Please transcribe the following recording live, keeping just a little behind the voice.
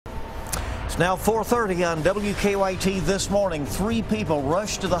It's now 4:30 on WKYT this morning. 3 people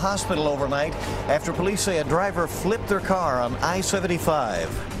rushed to the hospital overnight after police say a driver flipped their car on I-75.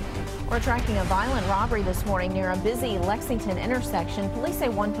 We're tracking a violent robbery this morning near a busy Lexington intersection. Police say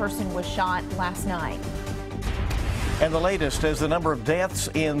one person was shot last night. And the latest as the number of deaths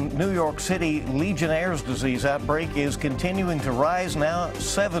in New York City Legionnaire's disease outbreak is continuing to rise. Now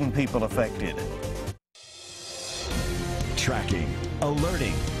 7 people affected. Tracking,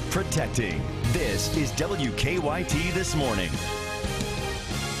 alerting, protecting. This is WKYT This Morning.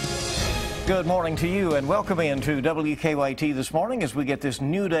 Good morning to you and welcome into WKYT This Morning as we get this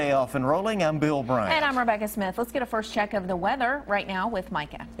new day off and rolling. I'm Bill Bryant. And I'm Rebecca Smith. Let's get a first check of the weather right now with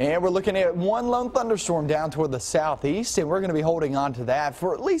Micah. And we're looking at one lone thunderstorm down toward the southeast, and we're going to be holding on to that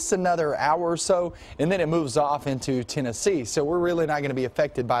for at least another hour or so, and then it moves off into Tennessee. So we're really not going to be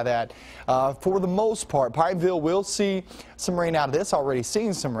affected by that for the most part. Pineville will see some rain out of this, already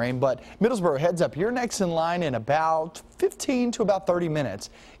seeing some rain, but Middlesboro, heads up, you're next in line in about 15 to about 30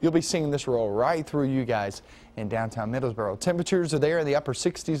 minutes. You'll be seeing this roll right through you guys in downtown Middlesboro. Temperatures are there in the upper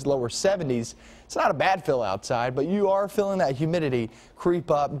 60s, lower 70s. It's not a bad feel outside, but you are feeling that humidity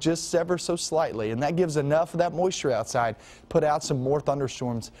creep up just ever so slightly, and that gives enough of that moisture outside to put out some more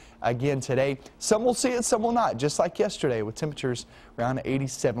thunderstorms again today. Some will see it, some will not, just like yesterday with temperatures around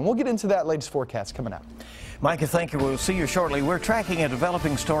 87. We'll get into that latest forecast coming up. Micah, thank you. We'll see you shortly. We're tracking a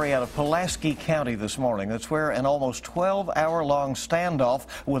developing story out of Pulaski County this morning. That's where an almost 12-hour-long standoff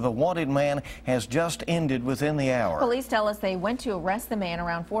with a wanted man has just ended within the hour. Police tell us they went to arrest the man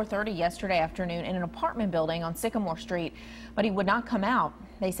around 4:30 yesterday afternoon in an apartment building on Sycamore Street, but he would not come out.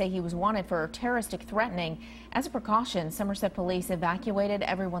 They say he was wanted for terroristic threatening. As a precaution, Somerset police evacuated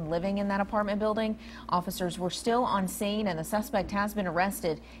everyone living in that apartment building. Officers were still on scene and the suspect has been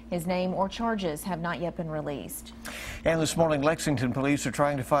arrested. His name or charges have not yet been released. And this morning, Lexington police are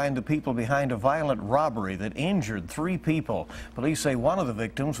trying to find the people behind a violent robbery that injured 3 people. Police say one of the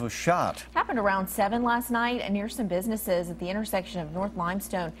victims was shot. Happened around 7 last night near some businesses at the intersection of North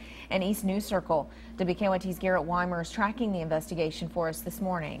Limestone and East New Circle. WKYT's Garrett Weimer is tracking the investigation for us this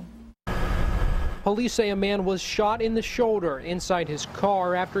morning. Police say a man was shot in the shoulder inside his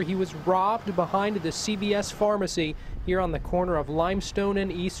car after he was robbed behind the CVS pharmacy here on the corner of Limestone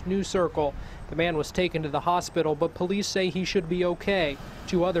and East New Circle. The man was taken to the hospital, but police say he should be okay.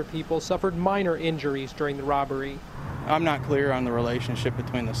 2 other people suffered minor injuries during the robbery. I'm not clear on the relationship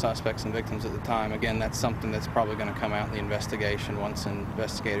between the suspects and victims at the time. Again, that's something that's probably going to come out in the investigation once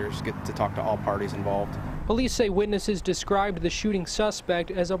investigators get to talk to all parties involved. Police say witnesses described the shooting suspect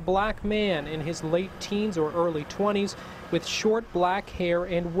as a black man in his late teens or early 20s with short black hair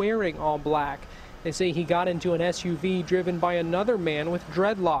and wearing all black. They say he got into an SUV driven by another man with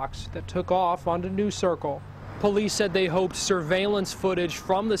dreadlocks that took off onto New Circle. Police said they hoped surveillance footage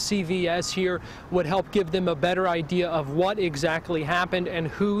from the CVS here would help give them a better idea of what exactly happened and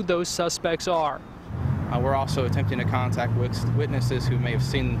who those suspects are. We're also attempting to contact witnesses who may have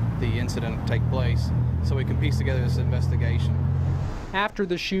seen the incident take place so we can piece together this investigation. After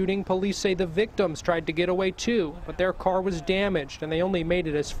the shooting, police say the victims tried to get away too, but their car was damaged and they only made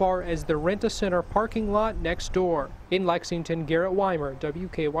it as far as the Rent-A-Center parking lot next door. In Lexington, Garrett Weimer,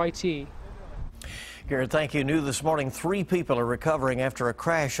 WKYT. Garrett, thank you. New this morning, 3 people are recovering after a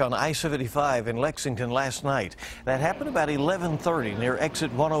crash on I-75 in Lexington last night. That happened about 11:30 near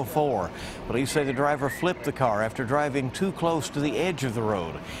exit 104. Police say the driver flipped the car after driving too close to the edge of the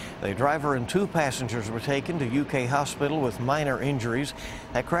road. The driver and 2 passengers were taken to UK Hospital with minor injuries.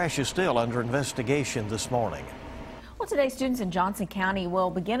 That crash is still under investigation this morning. Well, today students in Johnson County will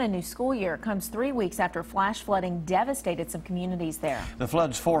begin a new school year. It comes 3 weeks after flash flooding devastated some communities there. The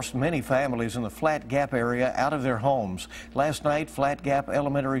floods forced many families in the Flat Gap area out of their homes. Last night, Flat Gap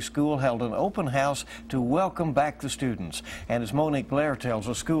Elementary School held an open house to welcome back the students. And as Monique Blair tells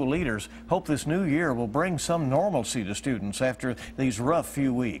us, school leaders hope this new year will bring some normalcy to students after these rough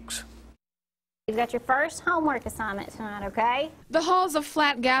few weeks. You've got your first homework assignment tonight, okay? The halls of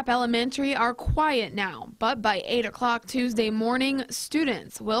Flat Gap Elementary are quiet now, but by 8 o'clock Tuesday morning,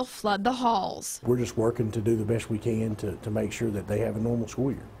 students will flood the halls. We're just working to do the best we can to make sure that they have a normal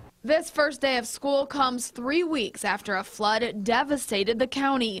school year. This first day of school comes 3 weeks after a flood devastated the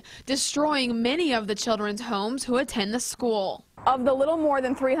county, destroying many of the children's homes who attend the school. Of the little more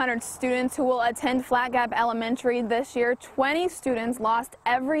than 300 students who will attend Flat Gap Elementary this year, 20 students lost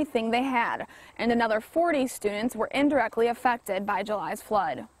everything they had, and another 40 students were indirectly affected by July's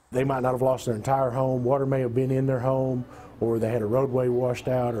flood. They might not have lost their entire home. Water may have been in their home, or they had a roadway washed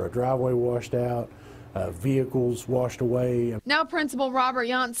out or a driveway washed out. vehicles washed away. Now, Principal Robert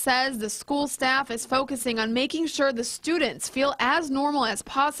Yount says the school staff is focusing on making sure the students feel as normal as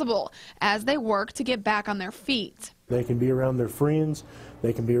possible as they work to get back on their feet. They can be around their friends,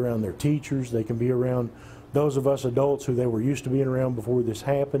 they can be around their teachers, they can be around those of us adults who they were used to being around before this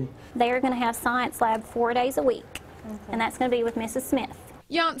happened. They are going to have science lab 4 days a week, and that's going to be with Mrs. Smith.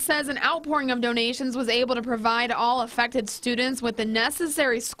 Yount says an outpouring of donations was able to provide all affected students with the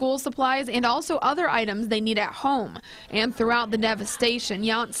necessary school supplies and also other items they need at home. And throughout the devastation,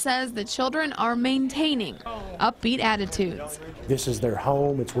 Yount says the children are maintaining upbeat attitudes. This is their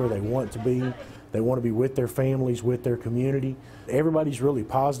home, it's where they want to be. They want to be with their families, with their community. Everybody's really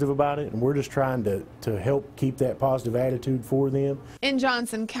positive about it, and we're just trying to help keep that positive attitude for them. In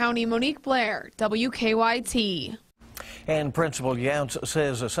Johnson County, Monique Blair, WKYT. And Principal Yount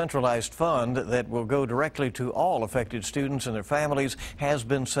says a centralized fund that will go directly to all affected students and their families has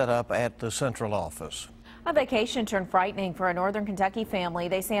been set up at the central office. A vacation turned frightening for a Northern Kentucky family.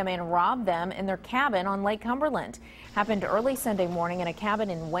 They say a man robbed them in their cabin on Lake Cumberland. Happened early Sunday morning in a cabin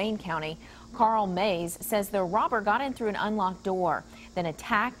in Wayne County. Carl Mays says the robber got in through an unlocked door, then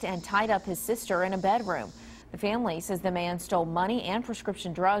attacked and tied up his sister in a bedroom. The family says the man stole money and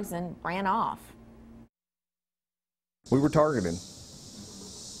prescription drugs and ran off. We were targeted.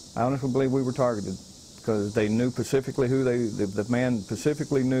 I honestly believe we were targeted because they knew specifically who the man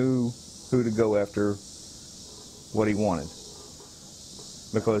specifically knew who to go after, what he wanted,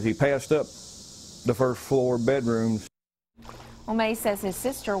 because he passed up the first floor bedrooms. Well, May says his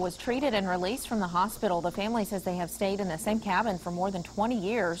sister was treated and released from the hospital. The family says they have stayed in the same cabin for more than 20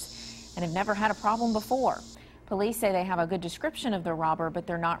 years and have never had a problem before. Police say they have a good description of the robber, but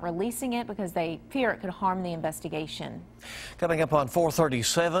they're not releasing it because they fear it could harm the investigation. Coming up on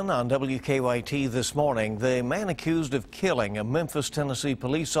 4:37 on WKYT this morning, the man accused of killing a Memphis, Tennessee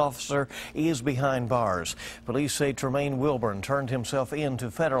police officer is behind bars. Police say Tremaine Wilburn turned himself in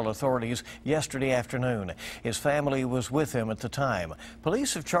to federal authorities yesterday afternoon. His family was with him at the time.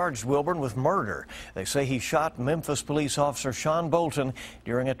 Police have charged Wilburn with murder. They say he shot Memphis police officer Sean Bolton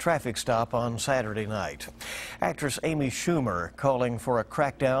during a traffic stop on Saturday night. Actress Amy Schumer calling for a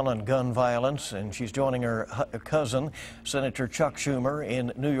crackdown on gun violence, and she's joining her cousin, Senator Chuck Schumer,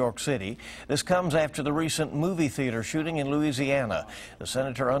 in New York City. This comes after the recent movie theater shooting in Louisiana. The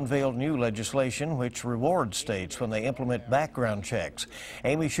senator unveiled new legislation which rewards states when they implement background checks.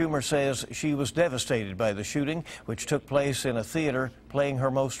 Amy Schumer says she was devastated by the shooting, which took place in a theater playing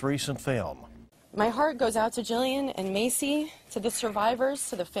her most recent film. My heart goes out to Jillian and Macy, to the survivors,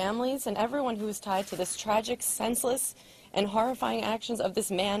 to the families, and everyone who is tied to this tragic, senseless, and horrifying actions of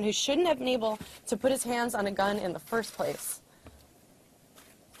this man who shouldn't have been able to put his hands on a gun in the first place.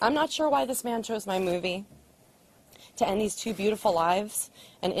 I'm not sure why this man chose my movie to end these 2 beautiful lives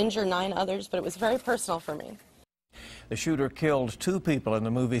and injure 9 others, but it was very personal for me. The shooter killed 2 people in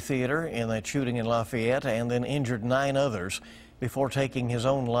the movie theater in that shooting in Lafayette and then injured 9 others before taking his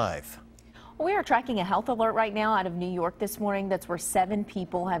own life. We are tracking a health alert right now out of New York this morning. That's where 7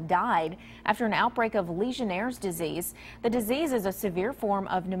 people have died after an outbreak of Legionnaire's disease. The disease is a severe form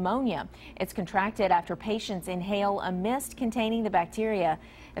of pneumonia. It's contracted after patients inhale a mist containing the bacteria.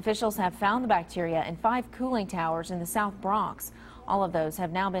 Officials have found the bacteria in 5 cooling towers in the South Bronx. All of those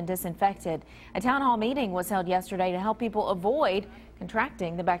have now been disinfected. A town hall meeting was held yesterday to help people avoid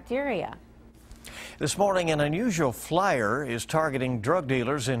contracting the bacteria. This morning, an unusual flyer is targeting drug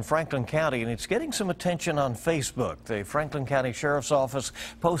dealers in Franklin County, and it's getting some attention on Facebook. The Franklin County Sheriff's Office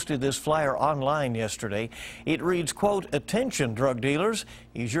posted this flyer online yesterday. It reads, quote, "Attention drug dealers,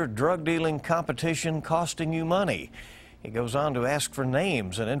 is your drug dealing competition costing you money?" It goes on to ask for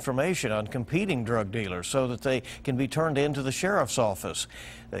names and information on competing drug dealers so that they can be turned into the sheriff's office.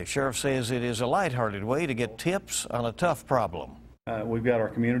 The sheriff says it is a lighthearted way to get tips on a tough problem. We've got our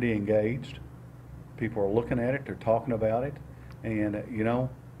community engaged. People are looking at it, they're talking about it, and you know,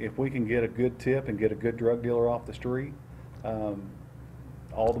 if we can get a good tip and get a good drug dealer off the street,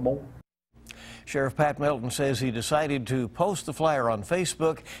 all the more. Sheriff Pat Melton says he decided to post the flyer on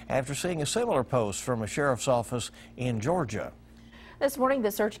Facebook after seeing a similar post from a sheriff's office in Georgia. This morning, the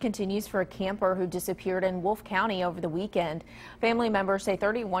search continues for a camper who disappeared in Wolfe County over the weekend. Family members say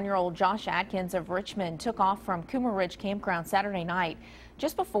 31-year-old Josh Atkins of Richmond took off from Coomer Ridge Campground Saturday night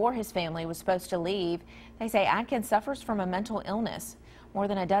just before his family was supposed to leave. They say Atkins suffers from a mental illness. More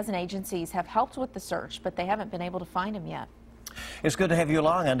than a dozen agencies have helped with the search, but they haven't been able to find him yet. It's good to have you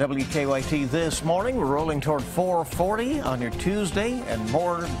along on WKYT this morning. We're rolling toward 4:40 on your Tuesday, and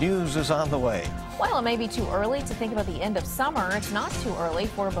more news is on the way. While it may be too early to think about the end of summer, it's not too early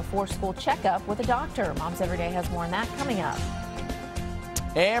for a before-school checkup with a doctor. Moms Every Day has more on that coming up.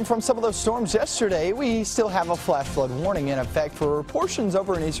 And from some of those storms yesterday, we still have a flash flood warning in effect for portions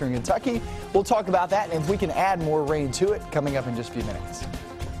over in eastern Kentucky. We'll talk about that and if we can add more rain to it coming up in just a few minutes.